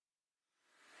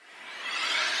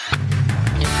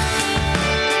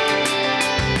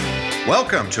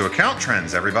Welcome to Account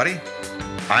Trends, everybody.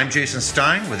 I'm Jason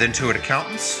Stein with Intuit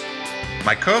Accountants.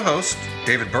 My co-host,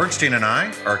 David Bergstein, and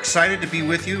I are excited to be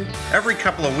with you every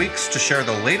couple of weeks to share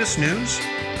the latest news,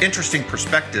 interesting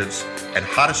perspectives, and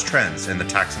hottest trends in the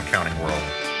tax and accounting world.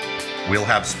 We'll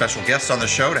have special guests on the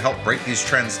show to help break these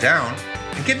trends down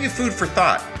and give you food for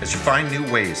thought as you find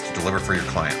new ways to deliver for your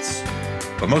clients.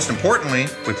 But most importantly,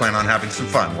 we plan on having some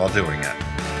fun while doing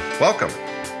it. Welcome.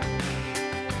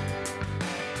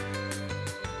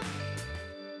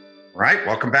 All right,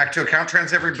 welcome back to Account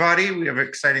Trends, everybody. We have an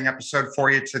exciting episode for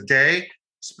you today.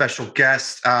 Special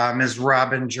guest, Ms.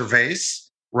 Robin Gervais.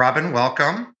 Robin,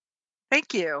 welcome.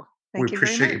 Thank you. We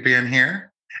appreciate you being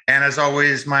here. And as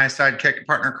always, my sidekick and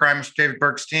partner in crime, Mr. David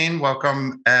Bergstein.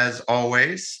 Welcome as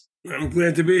always. I'm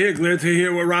glad to be here. Glad to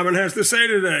hear what Robin has to say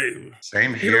today.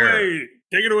 Same here.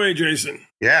 Take it away, Jason.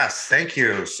 Yes, thank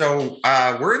you. So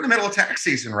we're in the middle of tax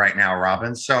season right now,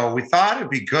 Robin. So we thought it'd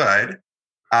be good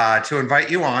to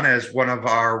invite you on as one of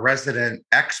our resident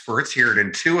experts here at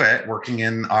Intuit, working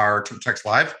in our TurboTax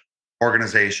Live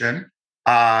organization,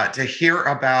 to hear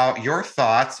about your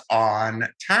thoughts on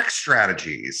tax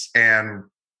strategies and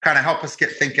kind of help us get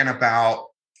thinking about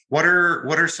what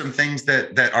are some things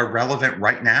that are relevant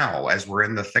right now as we're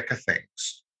in the thick of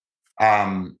things.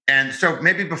 And so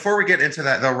maybe before we get into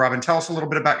that, though, Robin, tell us a little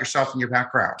bit about yourself and your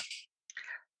background.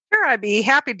 Sure, I'd be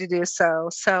happy to do so.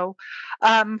 So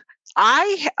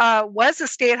I was a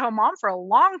stay-at-home mom for a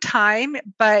long time,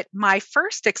 but my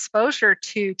first exposure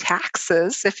to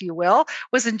taxes, if you will,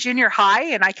 was in junior high,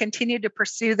 and I continued to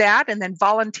pursue that and then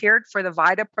volunteered for the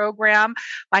VITA program.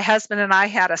 My husband and I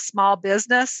had a small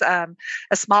business, a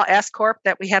small S-Corp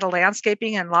that we had a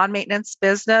landscaping and lawn maintenance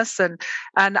business, and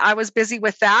I was busy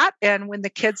with that. And when the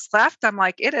kids left, I'm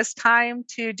like, it is time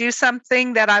to do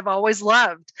something that I've always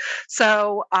loved.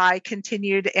 So I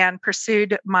continued and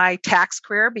pursued my tax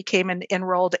career, became an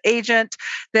enrolled agent,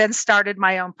 then started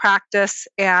my own practice,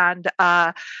 and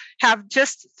have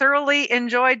just thoroughly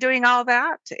enjoyed doing all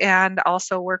that, and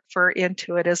also work for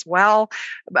Intuit as well.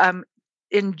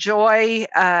 Enjoy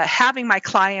having my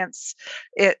clients,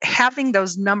 having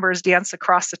those numbers dance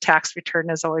across the tax return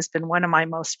has always been one of my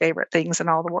most favorite things in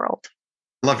all the world.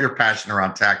 Love your passion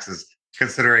around taxes,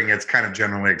 considering it's kind of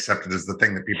generally accepted as the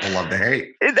thing that people love to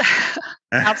hate.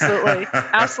 Absolutely.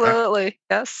 Absolutely.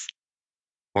 Yes.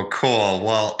 Well, cool.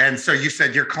 Well, and so you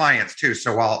said your clients too.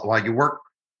 So while you work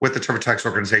with the TurboTax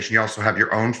organization, you also have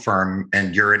your own firm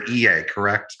and you're an EA,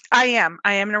 correct? I am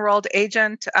an enrolled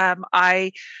agent.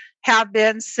 I have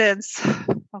been since,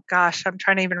 I'm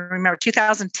trying to even remember,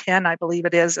 2010, I believe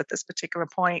it is at this particular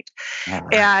point.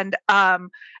 Right. And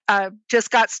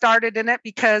just got started in it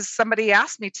because somebody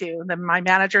asked me to. And then my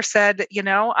manager said,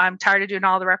 I'm tired of doing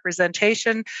all the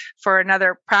representation for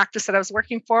another practice that I was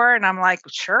working for. And I'm like,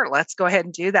 sure, let's go ahead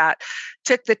and do that.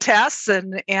 Took the tests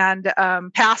and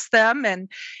passed them. And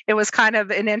it was kind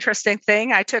of an interesting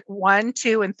thing. I took 1,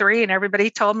 2, and 3, and everybody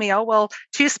told me, oh, well,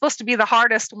 2 is supposed to be the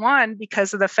hardest one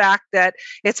because of the fact that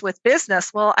it's with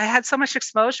business. Well, I had so much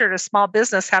exposure to small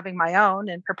business having my own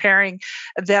and preparing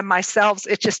them myself.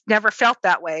 It just never felt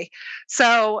that way.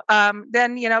 So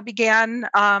then, began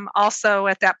also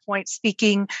at that point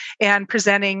speaking and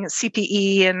presenting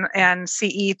CPE and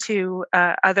CE to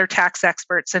other tax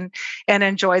experts and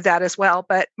enjoyed that as well.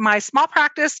 But my small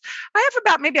practice, I have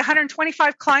about maybe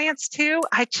 125 clients too.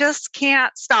 I just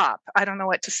can't stop. I don't know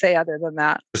what to say other than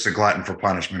that. Just a glutton for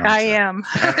punishment. I am.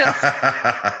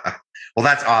 Well,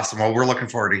 that's awesome. Well, we're looking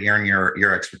forward to hearing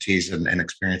your expertise and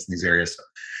experience in these areas.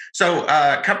 So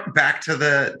coming back to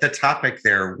the topic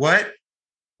there, what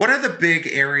are the big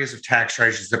areas of tax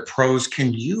strategies that pros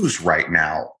can use right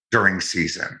now during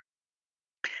season?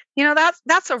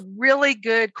 That's a really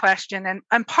good question.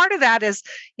 And part of that is,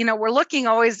 we're looking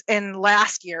always in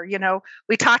last year.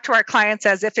 We talk to our clients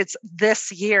as if it's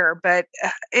this year, but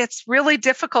it's really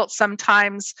difficult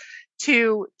sometimes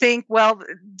to think, well,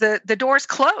 the door's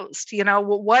closed.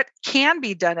 What can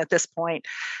be done at this point?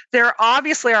 There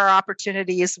obviously are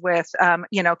opportunities with,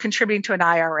 contributing to an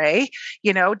IRA,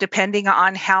 depending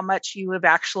on how much you have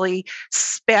actually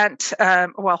spent,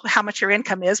 how much your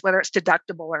income is, whether it's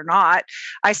deductible or not.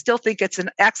 I still think it's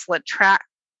an excellent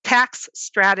tax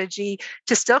strategy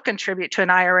to still contribute to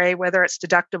an IRA, whether it's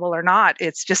deductible or not.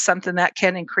 It's just something that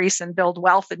can increase and build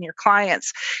wealth in your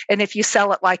clients. And if you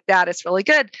sell it like that, it's really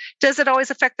good. Does it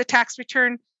always affect the tax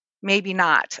return? Maybe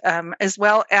not, as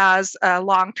well as a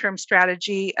long-term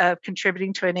strategy of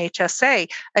contributing to an HSA.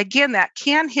 Again, that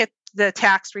can hit the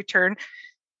tax return.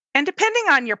 And depending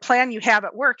on your plan you have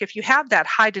at work, if you have that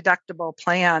high deductible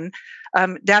plan,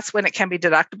 that's when it can be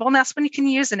deductible. And that's when you can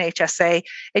use an HSA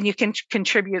and you can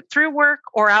contribute through work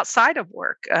or outside of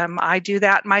work. I do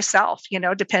that myself,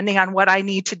 depending on what I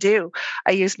need to do.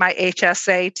 I use my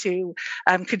HSA to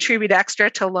contribute extra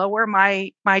to lower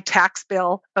my tax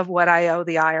bill of what I owe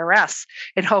the IRS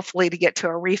and hopefully to get to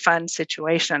a refund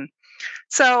situation.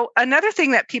 So another thing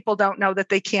that people don't know that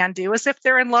they can do is if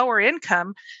they're in lower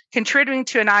income, contributing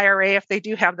to an IRA, if they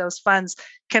do have those funds,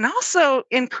 can also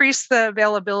increase the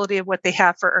availability of what they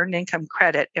have for earned income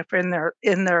credit if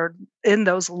in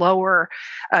those lower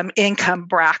income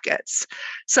brackets.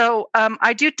 So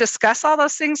I do discuss all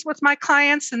those things with my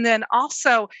clients, and then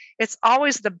also it's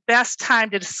always the best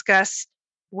time to discuss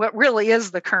what really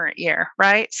is the current year,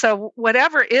 right? So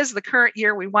whatever is the current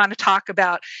year we want to talk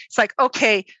about, it's like,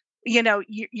 okay,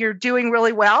 you're doing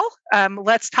really well.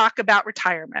 Let's talk about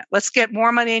retirement. Let's get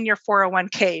more money in your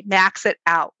 401k, max it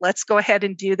out. Let's go ahead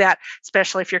and do that,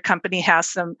 especially if your company has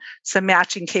some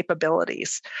matching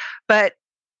capabilities. But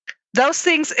those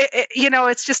things,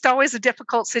 it's just always a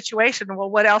difficult situation. Well,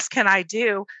 what else can I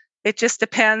do? It just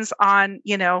depends on,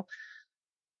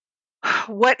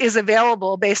 what is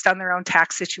available based on their own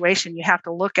tax situation. You have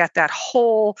to look at that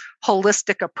whole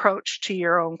holistic approach to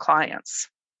your own clients.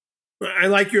 I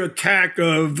like your attack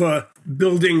of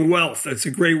building wealth. That's a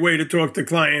great way to talk to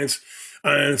clients.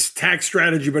 It's tax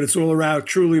strategy, but it's all around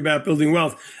truly about building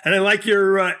wealth. And I like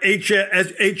your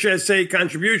HSA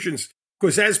contributions,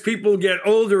 because as people get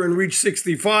older and reach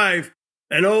 65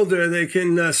 and older, they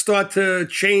can start to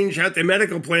change how their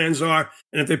medical plans are.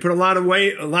 And if they put a lot of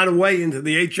way into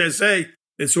the HSA,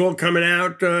 it's all coming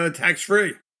out tax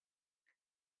free.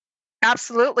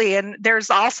 Absolutely. And there's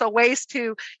also ways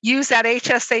to use that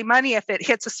HSA money if it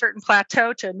hits a certain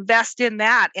plateau to invest in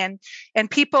that. And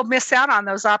people miss out on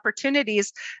those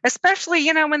opportunities, especially,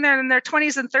 when they're in their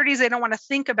 20s and 30s, they don't want to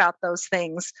think about those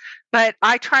things. But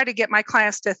I try to get my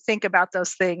clients to think about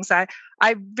those things.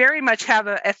 I very much have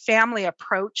a family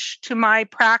approach to my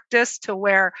practice, to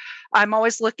where I'm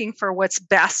always looking for what's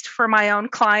best for my own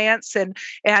clients and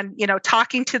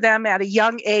talking to them at a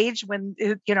young age when,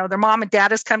 their mom and dad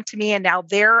has come to me and now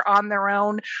they're on their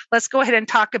own. Let's go ahead and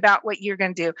talk about what you're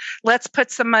going to do. Let's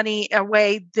put some money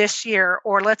away this year,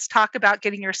 or let's talk about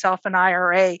getting yourself an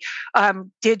IRA.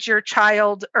 Did your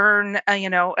child earn,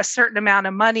 a certain amount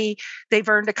of money? They've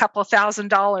earned a couple of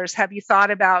 $1,000s. Have you thought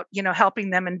about, helping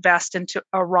them invest into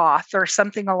a Roth or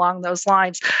something along those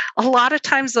lines? A lot of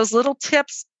times those little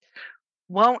tips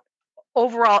won't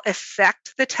overall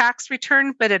affect the tax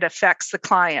return, but it affects the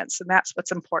clients. And that's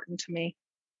what's important to me.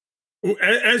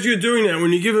 As you're doing that,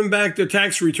 when you give them back the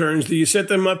tax returns, do you set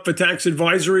them up for tax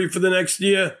advisory for the next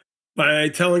year by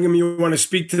telling them you want to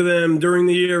speak to them during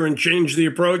the year and change the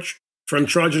approach from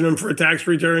charging them for a tax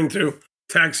return to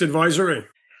tax advisory?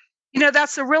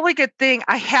 That's a really good thing.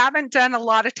 I haven't done a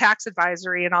lot of tax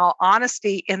advisory, in all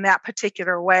honesty, in that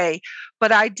particular way.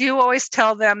 But I do always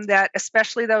tell them that,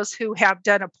 especially those who have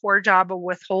done a poor job of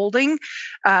withholding,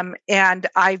 and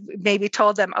I've maybe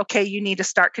told them, okay, you need to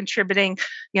start contributing.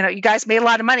 You guys made a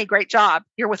lot of money. Great job.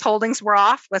 Your withholdings were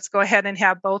off. Let's go ahead and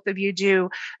have both of you do,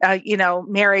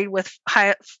 married with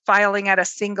filing at a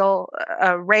single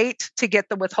rate to get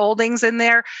the withholdings in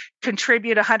there.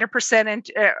 Contribute 100%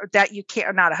 into that you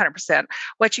can't, not 100%,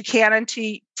 what you can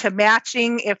into to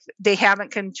matching if they haven't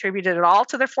contributed at all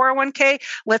to their 401k.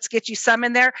 Let's get you some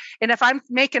in there. And if I'm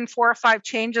making 4 or 5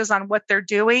 changes on what they're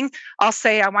doing, I'll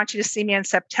say, I want you to see me in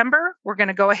September. We're going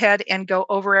to go ahead and go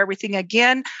over everything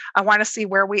again. I want to see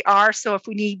where we are. So if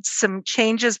we need some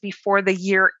changes before the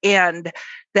year end,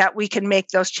 that we can make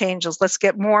those changes. Let's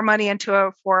get more money into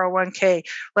a 401k.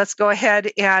 Let's go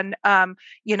ahead and,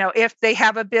 if they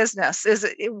have a business,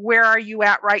 where are you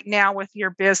at right now with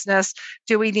your business?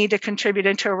 Do we need to contribute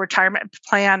into a retirement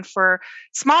plan? For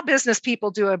small business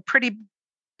people do a pretty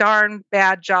darn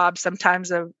bad job sometimes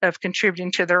of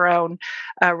contributing to their own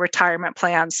retirement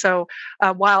plans. So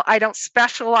while I don't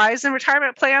specialize in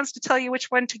retirement plans to tell you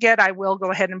which one to get, I will go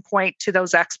ahead and point to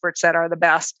those experts that are the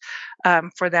best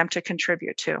for them to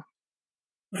contribute to.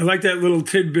 I like that little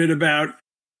tidbit about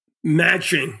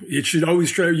matching. It should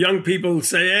always try. Young people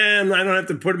say, I don't have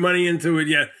to put money into it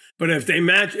yet. But if they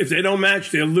don't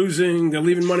match, they're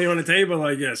leaving money on the table,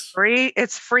 I guess.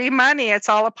 It's free money. It's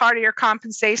all a part of your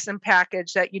compensation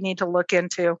package that you need to look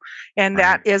into. And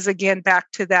that is, again,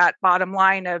 back to that bottom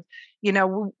line of,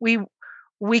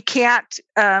 we can't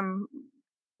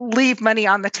leave money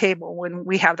on the table when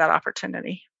we have that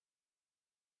opportunity.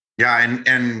 Yeah.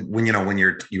 And when,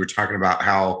 you were talking about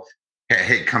how,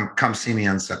 hey, come see me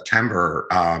in September.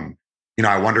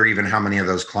 I wonder even how many of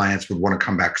those clients would want to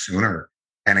come back sooner.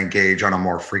 and engage on a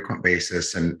more frequent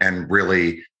basis and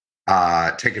really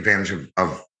take advantage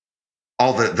of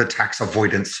all the tax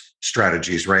avoidance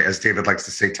strategies, right? As David likes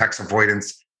to say, tax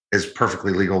avoidance is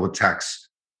perfectly legal, but tax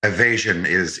evasion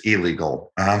is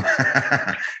illegal.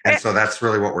 And so that's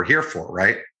really what we're here for,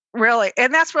 right? Really.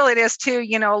 And that's really it is too.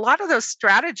 A lot of those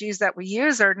strategies that we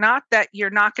use are not that you're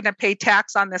not going to pay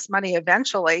tax on this money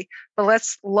eventually, but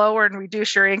let's lower and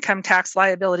reduce your income tax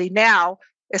liability now,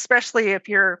 especially if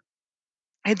you're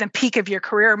at the peak of your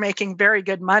career making very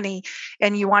good money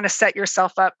and you want to set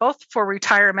yourself up both for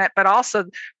retirement, but also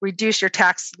reduce your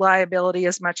tax liability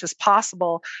as much as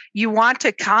possible. You want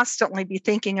to constantly be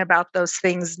thinking about those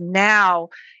things now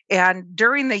and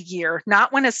during the year,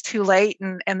 not when it's too late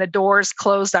and the doors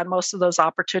closed on most of those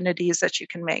opportunities that you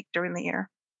can make during the year.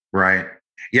 Right.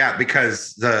 Yeah,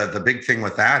 because the big thing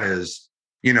with that is,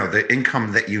 the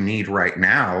income that you need right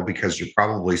now, because you're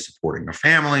probably supporting a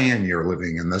family and you're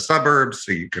living in the suburbs,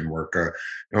 so you can work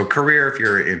a career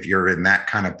if you're in that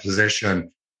kind of position.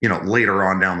 Later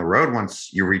on down the road,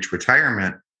 once you reach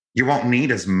retirement, you won't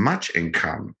need as much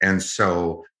income, and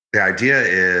so the idea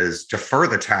is defer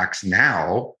the tax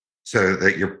now so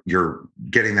that you're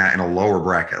getting that in a lower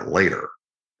bracket later.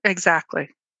 Exactly.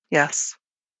 Yes.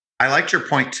 I liked your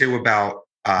point too about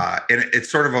and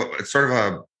it's sort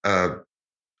of a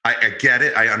I get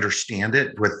it. I understand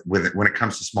it with when it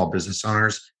comes to small business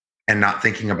owners and not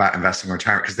thinking about investing in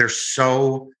retirement because they're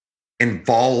so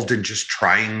involved in just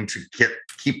trying to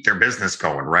keep their business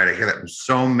going. Right? I hear that from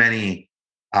so many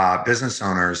business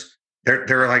owners.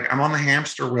 They're like, I'm on the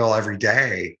hamster wheel every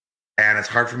day, and it's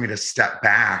hard for me to step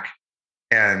back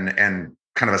and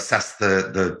kind of assess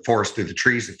the forest through the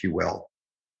trees, if you will.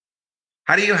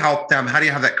 How do you help them? How do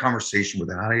you have that conversation with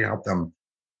them? How do you help them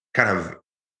kind of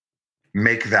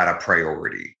make that a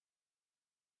priority?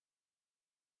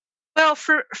 Well,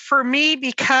 for me,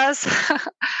 because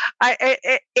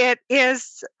it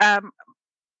is.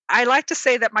 I like to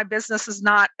say that my business is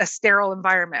not a sterile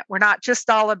environment. We're not just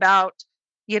all about,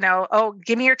 oh,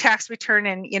 give me your tax return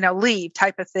and, leave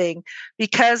type of thing,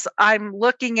 because I'm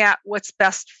looking at what's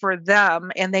best for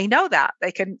them. And they know that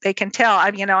they can tell.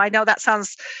 I know that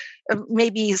sounds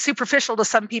maybe superficial to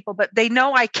some people, but they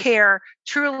know I care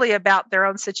truly about their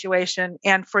own situation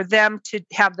and for them to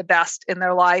have the best in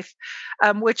their life,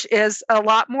 which is a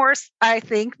lot more, I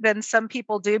think, than some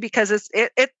people do, because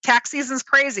it tax season's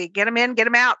crazy. Get them in, get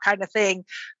them out kind of thing.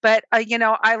 But,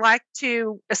 I like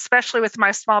to, especially with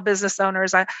my small business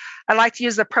owners, I like to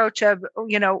use the approach of,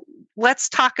 let's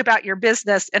talk about your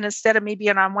business. And instead of me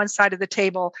being on one side of the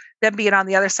table, them being on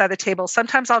the other side of the table,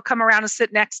 sometimes I'll come around and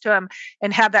sit next to them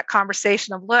and have that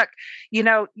conversation of, look,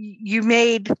 you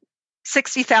made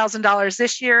 $60,000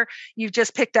 this year. You've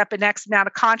just picked up an X amount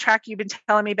of contract you've been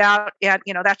telling me about, and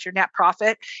that's your net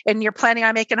profit. And you're planning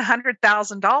on making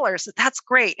 $100,000. That's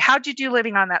great. How'd you do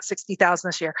living on that $60,000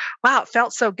 this year? Wow, it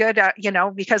felt so good.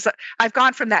 Because I've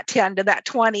gone from that 10 to that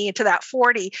 20 to that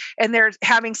 40, and they're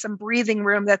having some breathing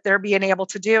room that they're being able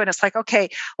to do. And it's like, okay,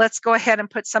 let's go ahead and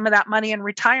put some of that money in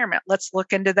retirement. Let's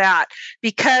look into that,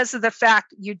 because of the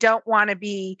fact you don't want to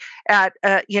be at,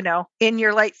 in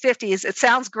your late 50s. It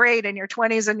sounds great in your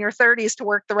 20s and your 30s to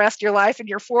work the rest of your life. In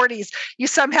your 40s, you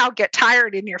somehow get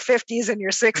tired in your 50s and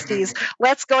your 60s.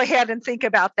 Let's go ahead and think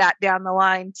about that down the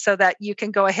line so that you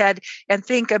can go ahead and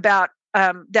think about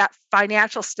that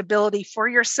financial stability for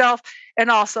yourself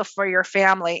and also for your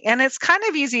family. And it's kind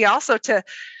of easy also to,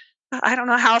 I don't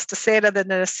know how else to say it other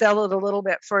than to sell it a little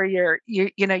bit for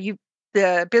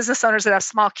the business owners that have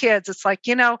small kids. It's like,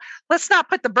 let's not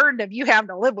put the burden of you having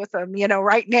to live with them,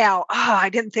 right now. Oh, I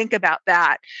didn't think about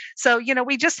that. So,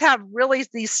 we just have really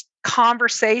these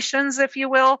conversations, if you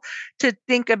will, to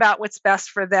think about what's best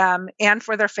for them and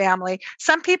for their family.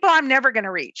 Some people I'm never going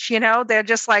to reach, they're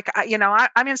just like,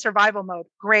 I'm in survival mode.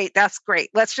 Great. That's great.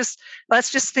 Let's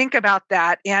just think about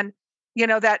that. And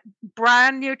that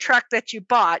brand new truck that you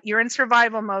bought, you're in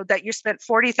survival mode, that you spent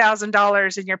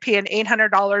 $40,000 and you're paying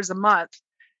 $800 a month.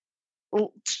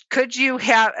 Could you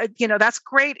have, that's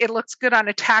great. It looks good on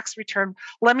a tax return.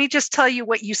 Let me just tell you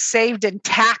what you saved in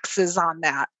taxes on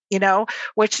that,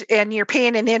 and you're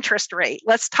paying an interest rate.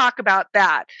 Let's talk about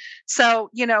that. So,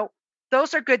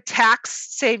 those are good tax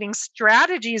saving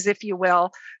strategies, if you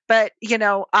will. But,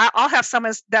 I'll have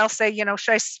someone, they'll say,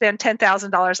 should I spend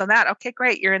 $10,000 on that? Okay,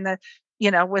 great. You're in the,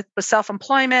 with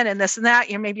self-employment and this and that,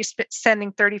 you're maybe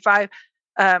spending 35%,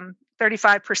 and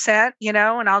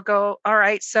I'll go, all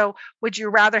right, so would you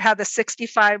rather have the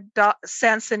 65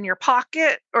 cents in your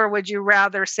pocket, or would you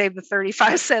rather save the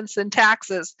 35 cents in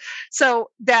taxes?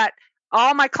 So that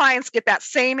all my clients get that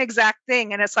same exact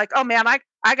thing. And it's like, oh man, I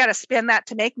got to spend that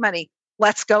to make money.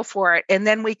 let's go for it. And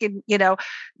then we can,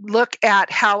 look at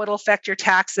how it'll affect your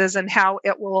taxes and how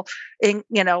it will,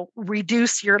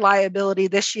 reduce your liability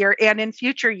this year and in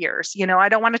future years. I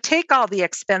don't want to take all the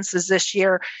expenses this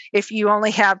year. If you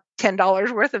only have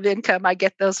 $10 worth of income, I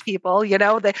get those people,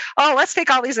 let's take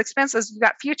all these expenses. You've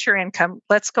got future income.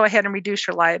 Let's go ahead and reduce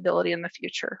your liability in the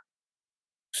future.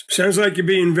 Sounds like you're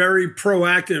being very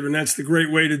proactive, and that's the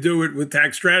great way to do it with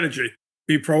tax strategy.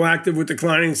 Be proactive with the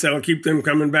clients. That'll keep them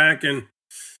coming back, and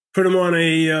put them on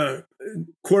a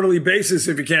quarterly basis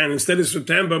if you can. Instead of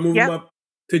September, move them up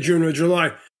to June or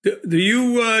July. Do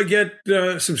you get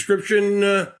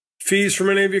subscription fees from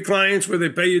any of your clients where they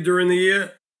pay you during the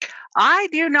year? I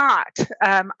do not.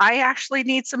 I actually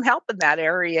need some help in that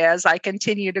area as I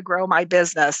continue to grow my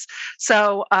business.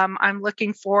 So I'm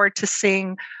looking forward to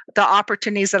seeing the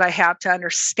opportunities that I have to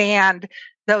understand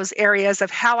those areas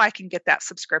of how I can get that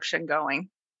subscription going.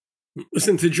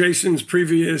 Listen to Jason's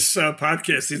previous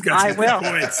podcast. He's got some good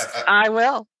points. I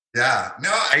will. Yeah. No,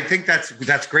 I think that's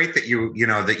great that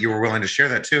that you were willing to share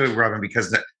that too, Robin,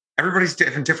 because everybody's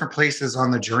in different places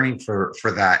on the journey for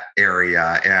that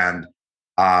area. And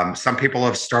some people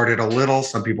have started a little,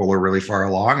 some people are really far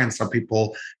along, and some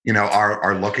people,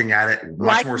 are looking at it much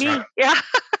like more. Me. Yeah.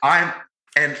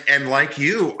 And like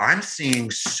you, I'm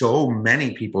seeing so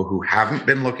many people who haven't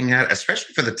been looking at it,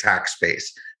 especially for the tax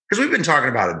space, because we've been talking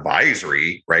about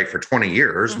advisory, right, for 20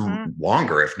 years,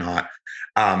 longer, if not.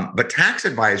 But tax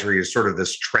advisory is sort of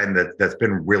this trend that's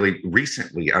been really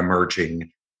recently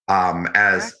emerging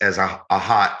as a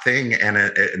hot thing.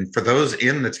 And for those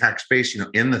in the tax space,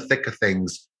 in the thick of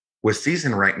things with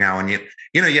season right now, and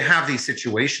you have these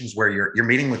situations where you're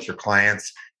meeting with your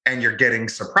clients and you're getting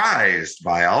surprised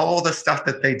by all the stuff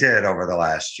that they did over the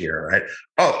last year, right?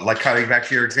 Oh, like coming back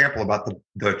to your example about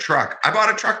the truck. I bought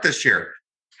a truck this year.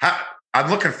 I'm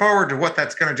looking forward to what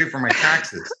that's going to do for my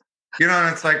taxes.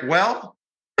 And it's like, well,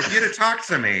 if you'd have talked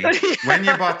to me when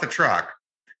you bought the truck,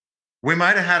 we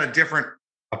might have had a different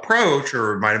approach,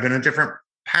 or it might have been a different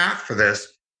path for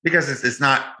this, because it's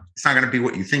not going to be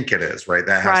what you think it is, right?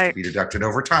 That has to be deducted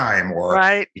over time, or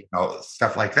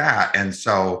stuff like that. And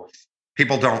so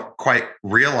people don't quite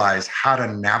realize how to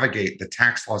navigate the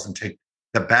tax laws and take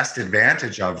the best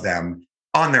advantage of them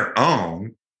on their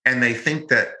own. And they think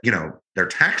that, their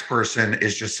tax person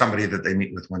is just somebody that they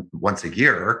meet with once a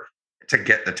year to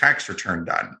get the tax return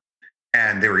done.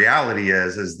 And the reality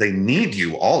is they need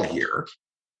you all year.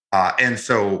 And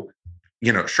so,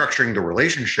 structuring the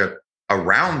relationship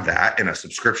around that in a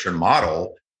subscription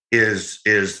model is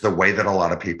the way that a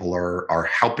lot of people are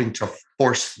helping to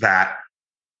force that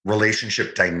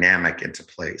relationship dynamic into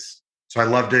place. So I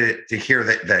love to hear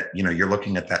that you're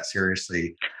looking at that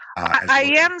seriously.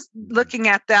 I am looking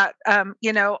at that.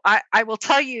 I will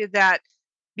tell you that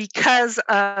because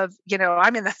of,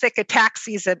 I'm in the thick of tax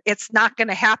season, it's not going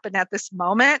to happen at this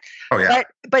moment. Oh, yeah.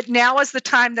 But now is the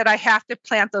time that I have to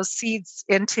plant those seeds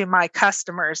into my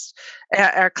customers,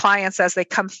 our clients, as they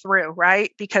come through,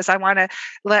 right? Because I want to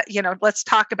let's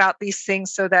talk about these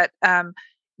things so that,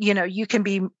 you can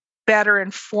be better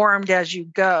informed as you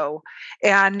go.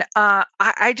 And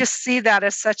I just see that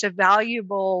as such a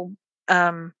valuable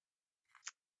thing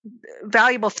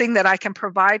that I can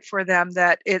provide for them,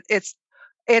 that it's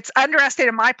underestimated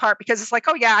on my part, because it's like,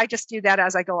 oh yeah, I just do that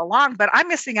as I go along, but I'm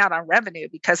missing out on revenue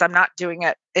because I'm not doing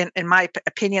it in my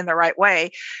opinion the right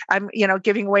way. I'm,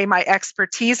 giving away my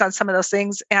expertise on some of those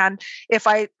things. And if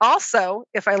I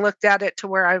looked at it to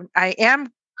where I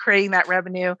am creating that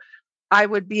revenue, I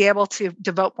would be able to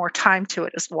devote more time to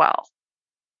it as well.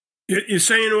 You're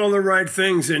saying all the right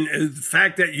things, and the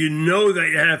fact that that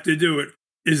you have to do it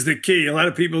is the key. A lot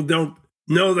of people don't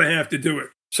know they have to do it.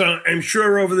 So I'm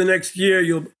sure over the next year,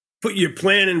 you'll put your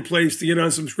plan in place to get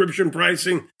on subscription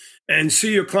pricing and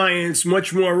see your clients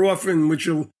much more often, which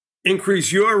will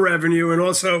increase your revenue and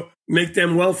also make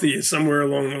them wealthier somewhere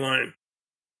along the line.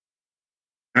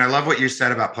 And I love what you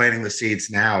said about planting the seeds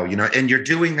now, and you're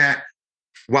doing that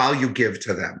while you give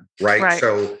to them, right?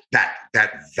 So that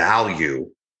value,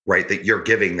 right, that you're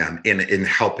giving them in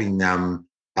helping them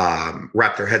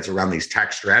wrap their heads around these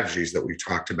tax strategies that we've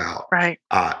talked about. Right.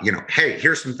 Hey,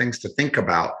 here's some things to think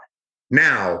about.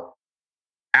 Now,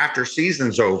 after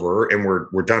season's over and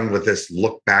we're done with this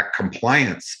look back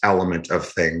compliance element of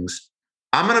things,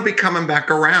 I'm going to be coming back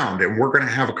around and we're going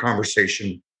to have a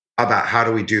conversation about how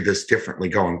do we do this differently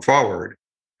going forward.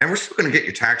 And we're still going to get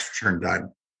your tax return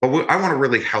done. But I want to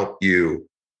really help you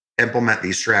implement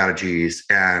these strategies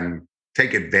and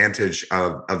take advantage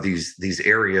of these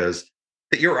areas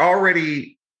that you're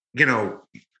already,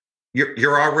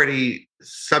 you're already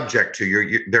subject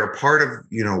to. They're part of,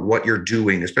 what you're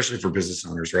doing, especially for business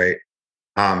owners, right?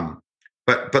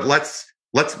 but let's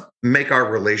make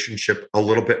our relationship a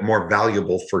little bit more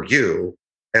valuable for you,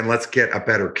 and let's get a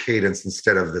better cadence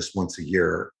instead of this once a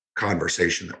year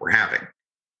conversation that we're having.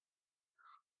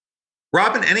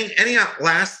 Robin, any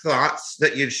last thoughts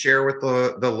that you'd share with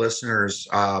the listeners?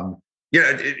 And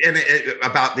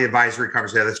about the advisory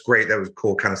conversation. That's great. That was a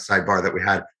cool kind of sidebar that we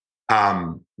had.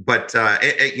 But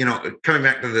coming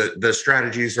back to the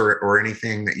strategies or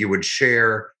anything that you would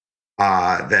share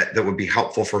that would be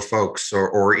helpful for folks,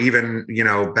 or even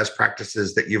best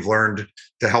practices that you've learned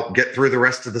to help get through the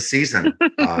rest of the season.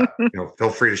 Feel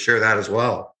free to share that as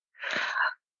well.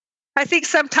 I think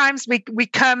sometimes we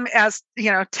come as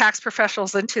tax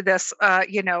professionals into this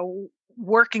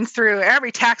working through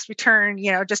every tax return,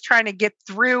 just trying to get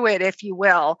through it, if you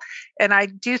will. And I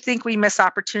do think we miss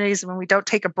opportunities when we don't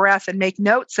take a breath and make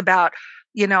notes about,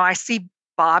 I see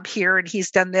Bob here and he's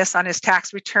done this on his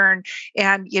tax return,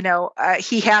 and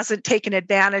he hasn't taken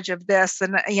advantage of this,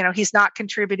 and he's not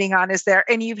contributing on his there.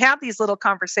 And you have these little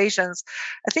conversations.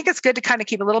 I think it's good to kind of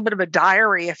keep a little bit of a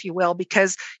diary, if you will,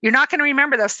 because you're not going to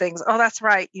remember those things. Oh, that's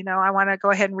right. I want to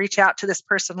go ahead and reach out to this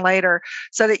person later,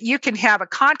 so that you can have a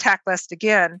contact list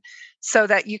again, so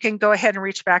that you can go ahead and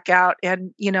reach back out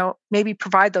and, maybe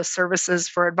provide those services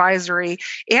for advisory,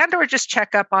 and or just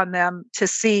check up on them to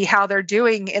see how they're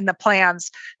doing in the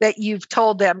plans that you've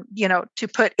told them, to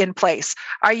put in place.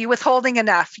 Are you withholding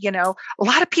enough? A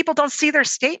lot of people don't see their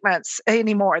statements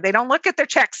anymore. They don't look at their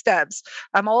check stubs.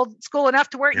 I'm old school enough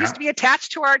to where it used to be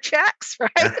attached to our checks,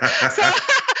 right? So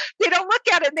they don't look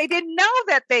at it, and they didn't know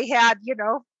that they had,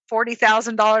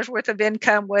 $40,000 worth of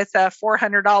income with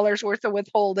 $400 worth of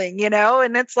withholding,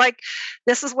 and it's like,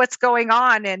 this is what's going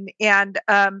on. And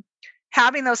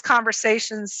having those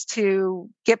conversations to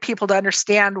get people to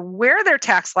understand where their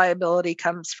tax liability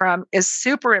comes from is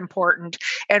super important.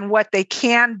 And what they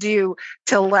can do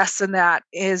to lessen that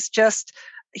is just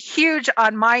huge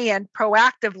on my end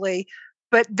proactively.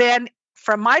 But then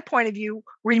from my point of view,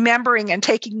 remembering and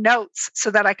taking notes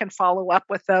so that I can follow up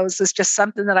with those is just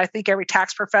something that I think every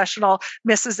tax professional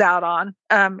misses out on,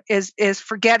 is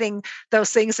forgetting those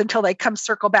things until they come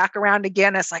circle back around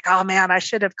again. It's like, oh man, I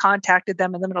should have contacted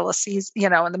them in the middle of season,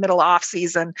 in the middle of off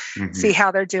season, see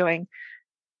how they're doing.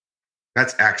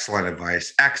 That's excellent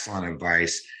advice. Excellent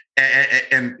advice.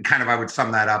 And kind of, I would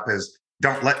sum that up as,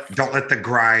 don't let the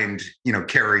grind,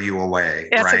 carry you away.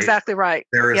 That's right? Exactly right.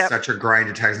 There is such a grind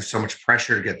at times and so much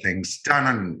pressure to get things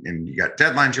done, and you got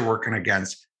deadlines you're working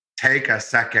against. Take a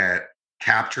second,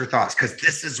 capture thoughts, because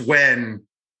this is when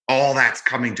all that's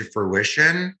coming to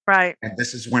fruition. Right. And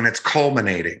this is when it's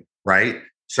culminating, right?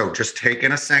 So just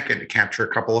taking a second to capture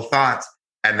a couple of thoughts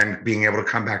and then being able to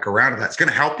come back around to that. It's going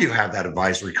to help you have that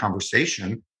advisory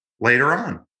conversation later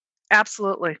on.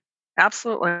 Absolutely.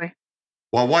 Absolutely.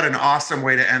 Well, what an awesome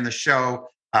way to end the show.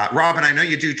 Robin, I know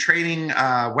you do training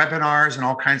webinars and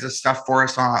all kinds of stuff for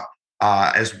us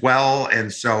as well.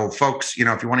 And so folks,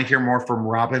 if you want to hear more from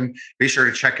Robin, be sure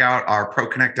to check out our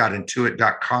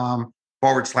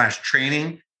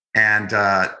proconnect.intuit.com/training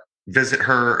and visit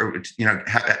her.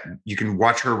 You can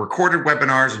watch her recorded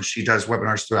webinars, and she does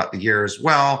webinars throughout the year as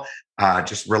well,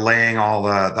 just relaying all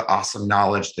the awesome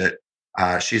knowledge that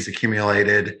she's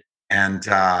accumulated. And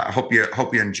I hope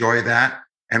you enjoy that.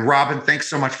 And Robin, thanks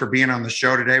so much for being on the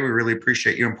show today. We really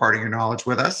appreciate you imparting your knowledge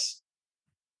with us.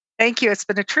 Thank you. It's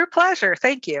been a true pleasure.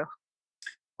 Thank you.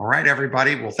 All right,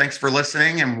 everybody. Well, thanks for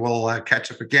listening, and we'll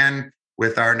catch up again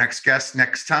with our next guest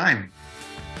next time.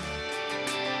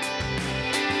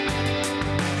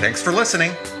 Thanks for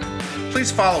listening.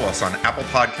 Please follow us on Apple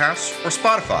Podcasts or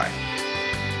Spotify.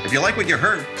 If you like what you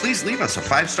heard, please leave us a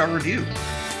 5-star review.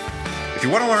 If you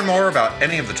want to learn more about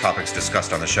any of the topics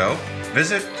discussed on the show,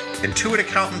 visit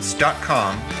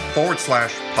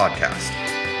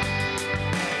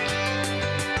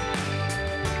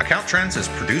intuitaccountants.com/podcast. Account Trends is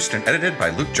produced and edited by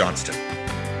Luke Johnston.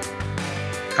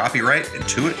 Copyright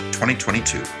Intuit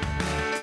 2022.